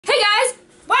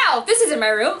no, this isn't my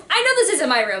room. I know this isn't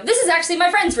my room. This is actually my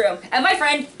friend's room. And my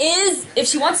friend is, if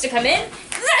she wants to come in,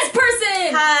 this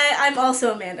person! Hi, I'm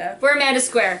also Amanda. We're Amanda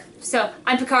Square. So,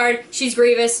 I'm Picard, she's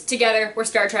Grievous. Together, we're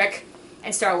Star Trek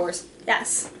and Star Wars.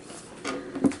 Yes.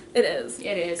 It is.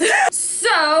 It is.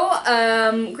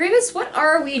 So, Grievous, what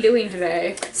are we doing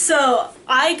today? So,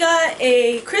 I got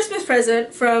a Christmas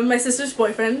present from my sister's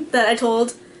boyfriend that I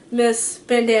told Miss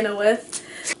Bandana with.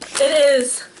 It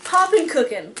is Poppin'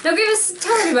 Cookin'. Now, Grievous,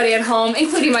 tell everybody at home,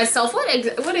 including myself, what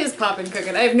is Poppin'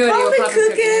 Cookin'? I have no idea what Poppin'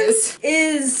 Cookin'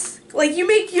 is like you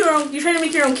make your own. You try to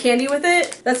make your own candy with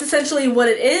it. That's essentially what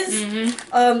it is.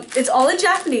 Mm-hmm. It's all in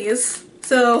Japanese.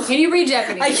 So can you read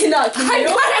Japanese? I cannot. Can you?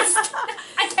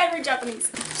 I can't read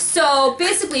Japanese. So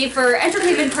basically, for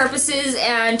entertainment purposes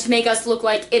and to make us look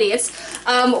like idiots,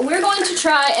 we're going to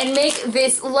try and make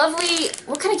this lovely.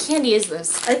 What kind of candy is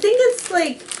this? I think it's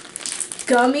like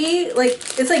gummy. Like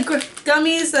it's like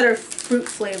gummies that are fruit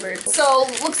flavored. So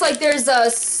looks like there's a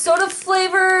soda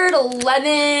flavored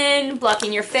lemon,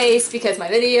 blocking your face because my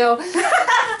video.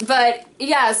 But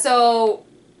yeah, so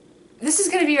this is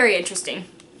going to be very interesting.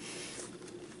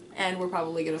 And we're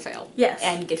probably gonna fail. Yes.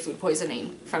 And get food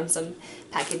poisoning from some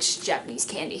packaged Japanese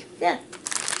candy. Yeah.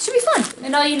 Should be fun.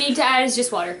 And all you need to add is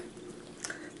just water.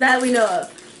 That we know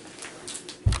of.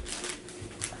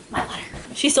 My water.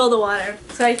 She stole the water,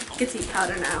 so I get to eat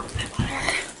powder now. My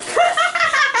water.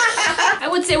 I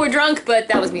would say we're drunk, but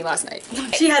that was me last night.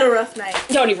 She had a rough night.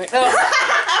 Don't even. Oh.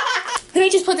 Let me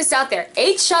just put this out there.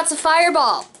 8 shots of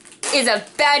Fireball is a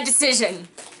bad decision.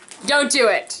 Don't do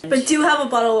it. But do have a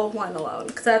bottle of wine alone,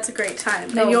 because that's a great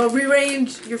time. No. And you'll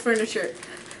rearrange your furniture.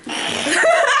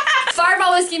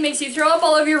 Fireball whiskey makes you throw up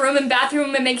all over your room and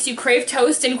bathroom and makes you crave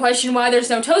toast and question why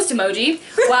there's no toast emoji,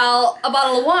 while a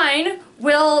bottle of wine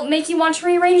will make you want to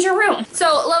rearrange your room. So,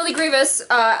 lovely Grievous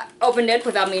opened it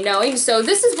without me knowing, so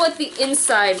this is what the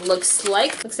inside looks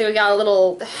like. Looks like we got a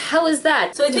little, the hell is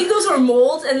that? So I think those are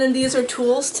molds, and then these are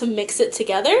tools to mix it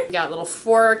together. We got a little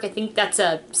fork, I think that's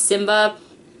a Simba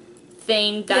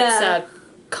thing, that's a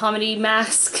comedy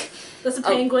mask. That's a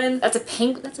penguin. That's a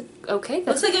penguin, that's a, okay.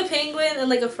 That's looks like a penguin and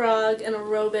like a frog and a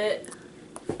robot.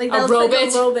 Like that looks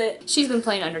like a robot. She's been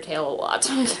playing Undertale a lot.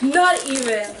 Not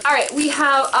even. Alright, we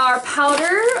have our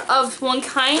powder of one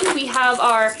kind, we have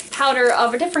our powder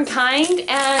of a different kind,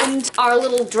 and our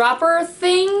little dropper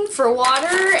thing for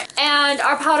water, and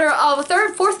our powder of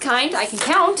a fourth kind, I can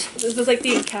count. This is like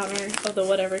the encounter of the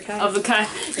whatever kind.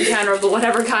 Encounter of the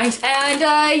whatever kind. And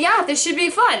yeah, this should be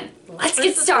fun. Let's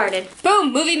get started.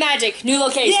 Boom, movie magic, new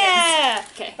location. Yeah!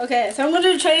 Okay, so I'm going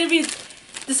to try to be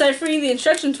deciphering the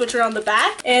instructions which are on the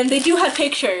back, and they do have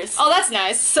pictures. Oh, that's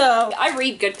nice. So I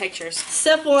read good pictures.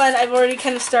 Step 1, I've already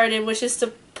kind of started, which is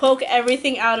to poke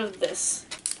everything out of this.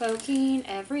 Poking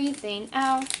everything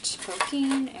out,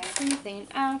 poking everything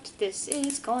out. This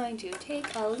is going to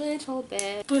take a little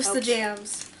bit. Boost the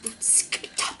jams.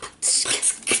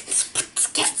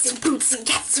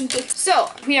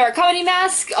 So, we are comedy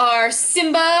mask, our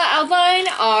Simba outline,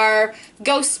 our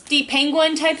ghosty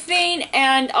penguin type thing,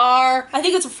 and our... I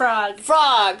think it's a frog.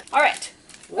 Frog. Alright,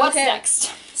 what's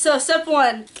next? So, step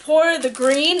 1, pour the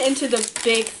green into the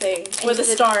big thing where the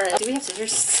star is. Do we have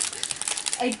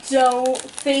scissors? I don't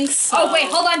think so. Oh, wait,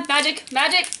 hold on. Magic,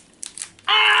 magic.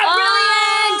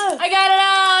 Ah, brilliant! I got it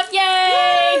up!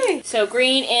 Yay! Yay! So,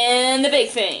 green in the big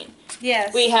thing.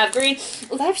 Yes. We have green.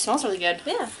 Oh, that smells really good.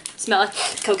 Yeah. Smell it.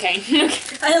 Cocaine.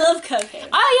 I love cocaine.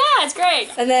 Oh, yeah, it's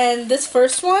great. And then this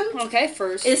first one. Okay,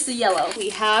 first. Is the yellow. We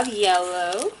have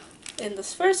yellow. And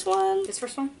this first one. This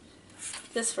first one?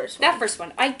 This first one. That first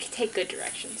one. I take good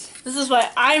directions. This is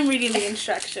why I'm reading the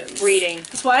instructions. Reading.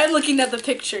 That's why I'm looking at the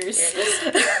pictures.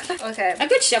 Okay. A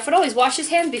good chef would always wash his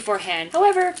hands beforehand.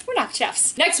 However, we're not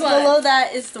chefs. Next one. Below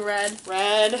that is the red.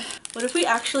 Red. What if we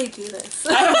actually do this?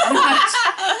 I don't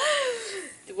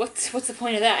know. What's the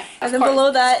point of that? And then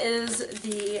below that is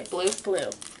the blue.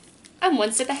 I'm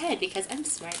one step ahead because I'm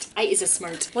smart. I is a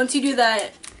smart. Once you do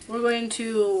that, we're going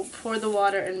to pour the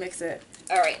water and mix it.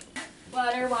 Alright.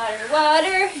 Water, water,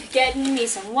 water. Getting me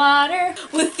some water.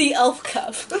 With the elf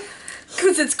cup.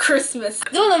 Because it's Christmas.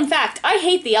 Little known fact, I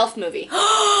hate the Elf movie.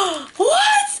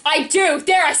 What? I do.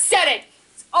 There, I said it.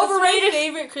 Overrated. That's my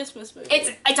favorite Christmas movie.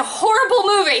 It's a horrible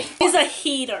movie. He's a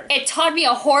hater. It taught me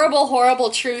a horrible, horrible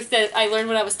truth that I learned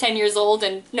when I was 10 years old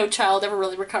and no child ever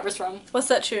really recovers from. What's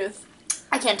that truth?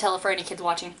 I can't tell it for any kids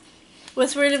watching.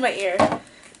 Whisper it in my ear.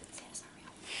 Santa's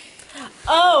not real.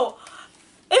 Oh!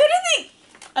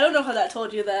 I don't know how that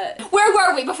told you that. Where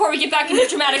were we before we get back into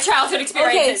traumatic childhood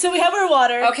experiences? Okay, so we have our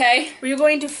water. Okay. We're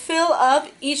going to fill up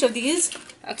each of these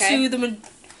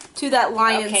to to that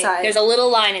line Okay, inside. there's a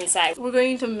little line inside. We're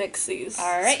going to mix these.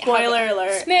 Alright. Spoiler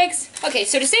alert. Mix. Okay,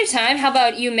 so to save time, how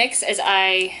about you mix as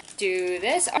I do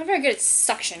this? I'm not very good at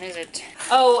suction, is it?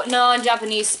 Oh,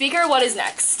 non-Japanese speaker, what is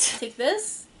next? Take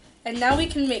this, and now we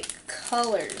can make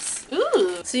colors.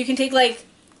 Ooh. So you can take like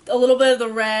a little bit of the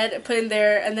red, put in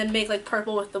there, and then make like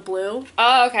purple with the blue.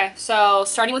 Oh, okay. So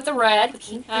starting with the red,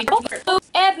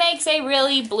 it makes a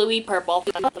really bluey purple.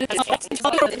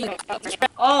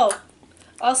 Oh,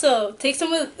 also take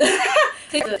some of.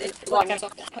 Take Look,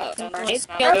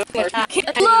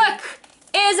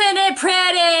 isn't it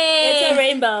pretty? It's a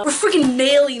rainbow. We're freaking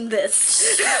nailing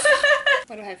this.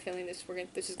 Why do I have a feeling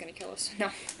this is gonna kill us? No.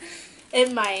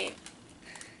 It might.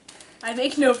 I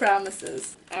make no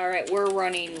promises. Alright, we're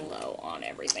running low on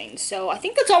everything, so I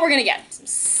think that's all we're gonna get.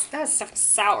 That stuff is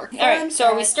sour. Alright, so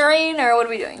are we stirring, or what are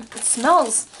we doing? It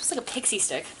smells just like a pixie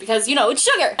stick, because, you know, it's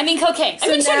sugar. I mean cocaine. I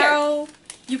mean sugar. Now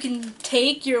you can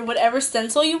take your whatever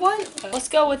stencil you want. Let's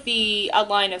go with the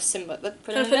outline of Simba. Let's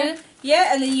put it in there.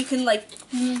 Yeah, and then you can, like,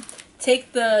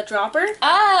 take the dropper.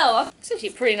 Oh, it's actually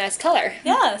a pretty nice color.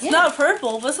 Yeah, it's not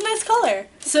purple, but it's a nice color.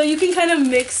 So you can kind of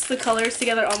mix the colors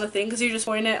together on the thing because you're just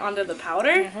pouring it onto the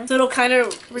powder. So it'll kind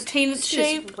of retain its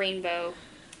shape. Rainbow.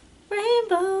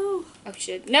 Rainbow. Oh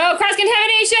shit. No,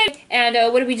 cross-contamination!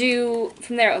 And what do we do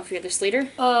from there? Oh, the Slater?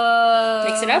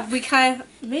 Mix it up? We kind of,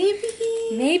 maybe?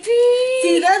 Maybe?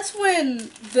 See, that's when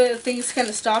the things kind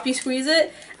of stop. You squeeze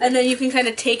it, and then you can kind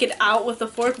of take it out with the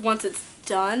fork once it's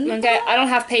done. Okay, I don't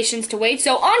have patience to wait,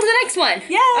 so on to the next one.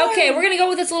 Yeah. Okay, we're gonna go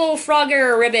with this little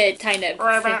Frogger ribbit kind of.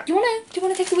 Ribbit. Do you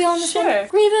wanna take the wheel on this one? Sure.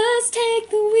 Grievous, take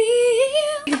the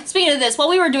wheel. Speaking of this, while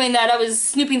we were doing that, I was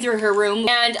snooping through her room,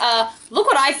 and look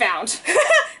what I found.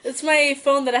 It's my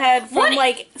phone that I had from What?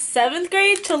 like 7th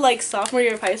grade to like sophomore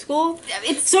year of high school.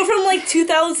 It's So from like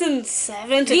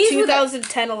 2007 to These were the-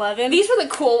 2010-11. These were the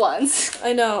cool ones.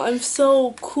 I know, I'm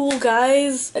so cool,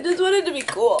 guys. I just wanted to be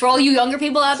cool. For all you younger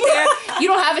people out there, you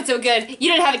don't have it so good. You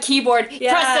didn't have a keyboard.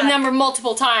 Yeah. Press the number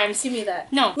multiple times. Give me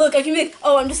that. No. Look, I can make.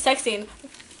 Oh, I'm just texting.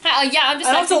 Yeah, I'm just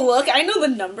I don't have to texting. look. I know the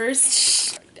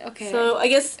numbers. Okay. So I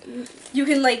guess you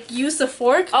can like use the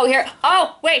fork. Oh, here.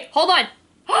 Oh, wait, hold on.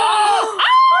 Ah!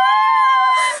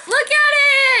 Look at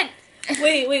it!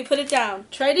 Wait, put it down.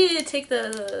 Try to take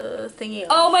the thingy off.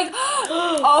 Oh my god.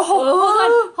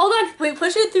 Oh, hold on. Wait,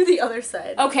 push it through the other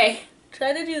side. Okay.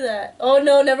 Try to do that. Oh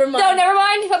no, never mind. No, never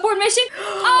mind. Abort mission.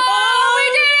 Oh, we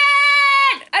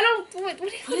did it! I don't.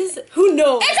 What is it? Who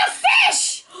knows? It's a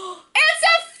fish! It's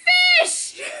a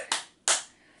fish!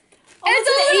 It's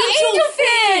a little angel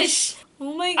fish!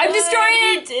 Oh my god. I'm destroying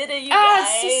it! We did it, you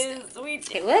Oh, guys. We did.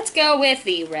 Okay, let's go with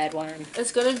the red one.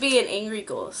 It's gonna be an angry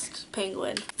ghost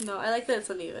penguin. No, I like that it's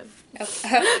uneven.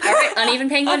 Okay. Alright, uneven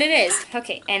penguin it is.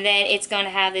 Okay, and then it's gonna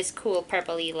have this cool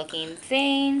purpley looking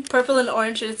thing. Purple and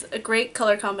orange is a great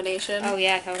color combination. Oh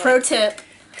yeah, totally. Pro tip.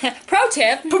 Pro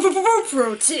tip.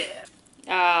 Pro tip.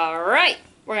 Alright,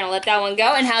 we're gonna let that one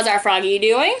go. And how's our froggy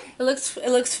doing? It looks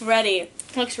ready.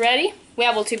 Looks ready?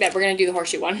 Yeah, well, too bad. We're gonna do the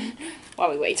horseshoe one while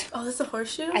we wait. Oh, this is a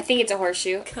horseshoe? I think it's a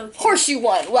horseshoe. Okay. Horseshoe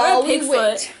one while we Pigfoot.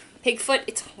 wait. Pigfoot,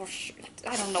 it's a horseshoe.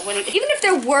 I don't know what it is. Even if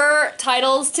there were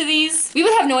titles to these, we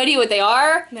would have no idea what they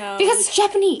are. No. Because it's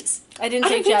Japanese. I didn't I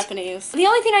take don't think- Japanese. The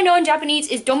only thing I know in Japanese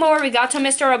is Domo arigato,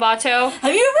 Mr. Roboto.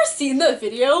 Have you ever seen that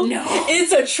video? No.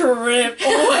 It's a trip.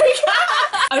 Oh my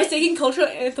god. I was taking cultural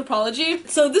anthropology,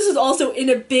 so this is also in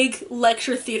a big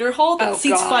lecture theater hall that Oh,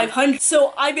 seats God. 500.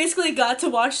 So I basically got to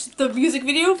watch the music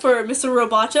video for Mr.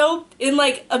 Roboto in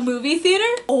like a movie theater.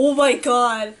 Oh my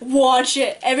god. Watch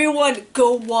it. Everyone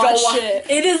go watch it.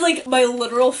 It is like my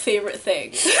literal favorite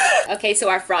thing. Okay, so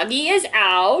our froggy is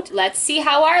out. Let's see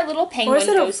how our little Or penguin is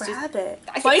it goes a to... rabbit?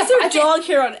 I think Why is I there think- dog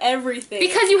hair on everything?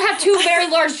 Because you have two very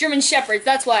large German shepherds,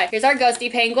 that's why. Here's our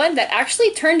ghosty penguin that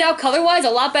actually turned out color-wise a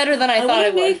lot better than I thought want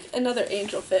it to would. make another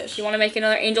angelfish. You want to make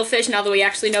another angelfish now that we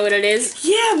actually know what it is?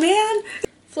 Yeah, man.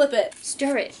 Flip it.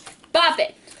 Stir it. Bop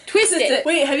it. Twist it.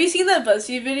 Wait, have you seen that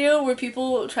BuzzFeed video where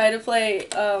people try to play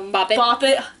Bop It? Bop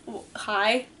It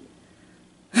High?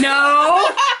 No!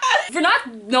 For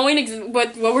not knowing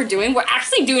what we're doing, we're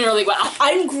actually doing really well.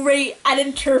 I'm great at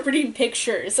interpreting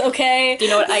pictures, okay? Do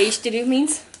you know what I used to do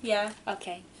means? Yeah.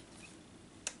 Okay.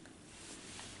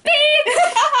 Beep!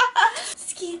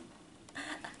 Ski.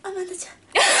 I'm on the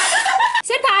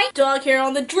Senpai! dog hair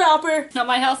on the dropper. Not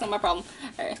my house, not my problem.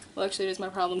 Alright, well actually it is my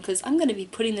problem because I'm gonna be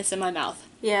putting this in my mouth.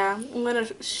 Yeah, I'm gonna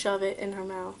shove it in her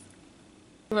mouth.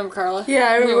 Remember Carla? Yeah,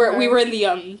 I remember. We were in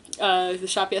the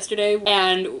shop yesterday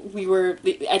and we were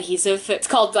the adhesive. It's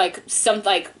called like some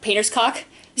like painter's cock.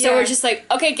 So Yeah. we're just like,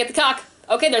 okay, get the cock.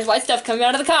 Okay, there's white stuff coming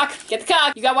out of the cock. Get the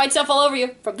cock. You got white stuff all over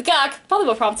you from the cock. Probably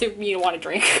will prompt you don't want to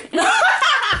drink.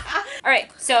 Alright,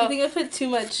 I so... think I put too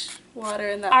much water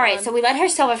in that Alright, one. so we let her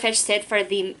silverfish sit for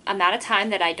the amount of time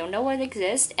that I don't know what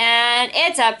exists, and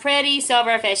it's a pretty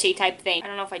silverfishy type thing. I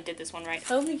don't know if I did this one right. I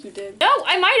don't think you did. No,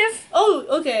 I might have. Oh,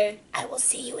 okay. I will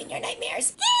see you in your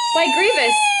nightmares. By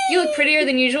Grievous, you look prettier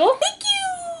than usual. Thank you!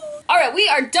 Alright, we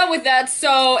are done with that,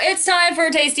 so it's time for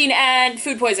tasting and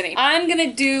food poisoning. I'm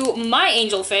gonna do my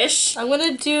angelfish. I'm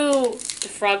gonna do The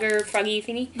froggy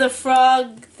thingy. the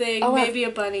frog thing, Oh, maybe a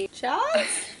bunny. Cheers!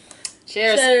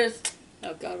 Cheers. Cheers.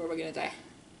 Oh god, where are we gonna die?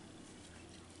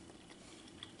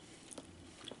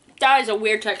 That is a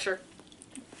weird texture.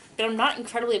 But I'm not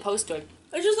incredibly opposed to it.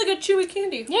 It's just like a chewy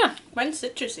candy. Yeah. Mine's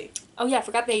citrusy. Oh yeah, I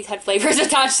forgot they had flavors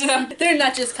attached to them. They're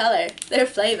not just color, they're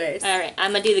flavors. Alright,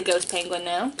 I'm gonna do the ghost penguin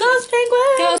now. Ghost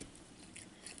penguin! Ghost.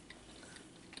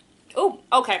 Oh,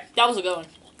 okay. That was a good one.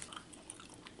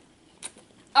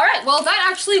 Alright, well that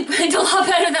actually went a lot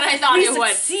better than I thought We it would.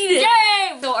 succeeded!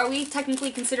 Yay! So are we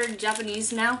technically considered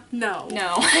Japanese now? No.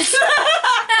 No. That's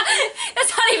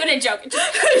not even a joke.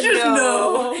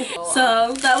 No.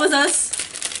 So, that was us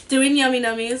doing yummy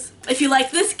nummies. If you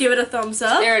like this, give it a thumbs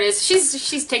up. There it is.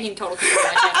 She's taking total control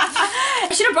of my channel. I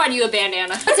should have brought you a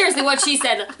bandana. But seriously, what she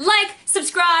said. Like,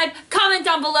 subscribe, comment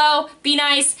down below, be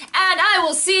nice, and I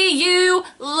will see you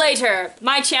later.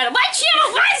 My channel. My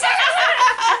channel!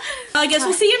 I guess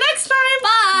we'll see you next time.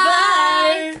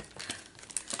 Bye! Bye!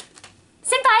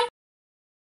 Senpai!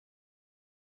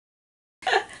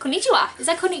 Konnichiwa. Is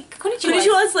that konnichiwa?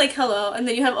 Konnichiwa is like hello, and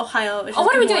then you have Ohio, which Oh, is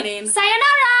what are we good doing? morning.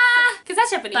 Sayonara! Because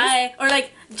that's Japanese. Bye. Or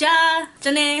like, ja,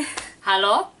 jane.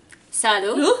 Hello?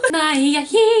 Salut? Who? Maya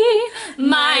hi,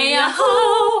 Maya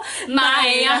ho,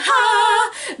 Maya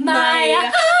ha,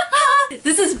 Maya ha.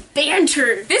 This is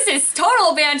banter. This is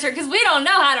total banter because we don't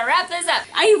know how to wrap this up.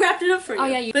 I wrapped it up for you. Oh,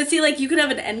 yeah, you- But see, like, you could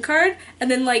have an end card,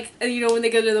 and then, like, you know, when they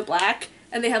go to the black,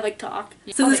 and they have, like, talk.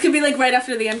 So this could be, like, right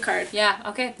after the end card. Yeah,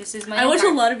 okay, this is my I watch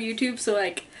part. a lot of YouTube, so,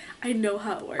 like, I know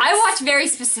how it works. I watch very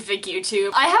specific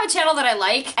YouTube. I have a channel that I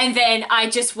like, and then I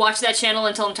just watch that channel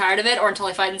until I'm tired of it or until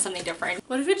I find something different.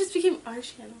 What if it just became our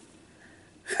channel?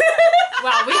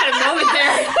 Wow, we had a moment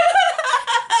there.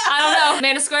 I don't know.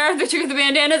 Amanda Square, the truth of the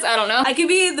bandanas, I don't know. I could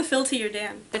be the Phil to your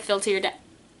Dan. The Phil to your dad.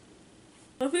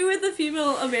 What if we were the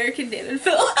female American Dan and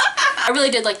Phil? I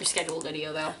really did like your scheduled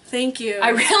video, though. Thank you. I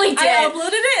really did. I uploaded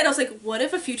it, and I was like, what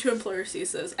if a future employer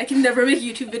sees this? I can never make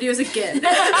YouTube videos again.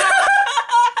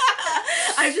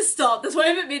 I have to stop. That's why I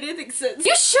haven't made anything since.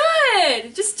 You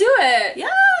should! Just do it. Yeah.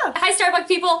 Hi, Starbucks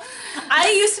people.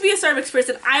 I used to be a Starbucks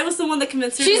person. I was the one that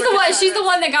convinced her She's to the work one. at She's the Starbucks.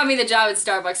 one that got me the job at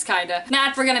Starbucks, kinda.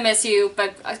 Nat, we're gonna miss you,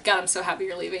 but God, I'm so happy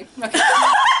you're leaving. Okay.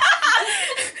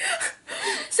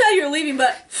 Sad you're leaving,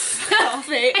 but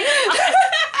coffee.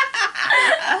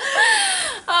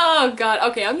 Oh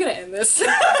God. Okay, I'm gonna end this. All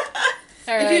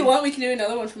right. If you want, we can do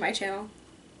another one for my channel.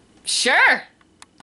 Sure.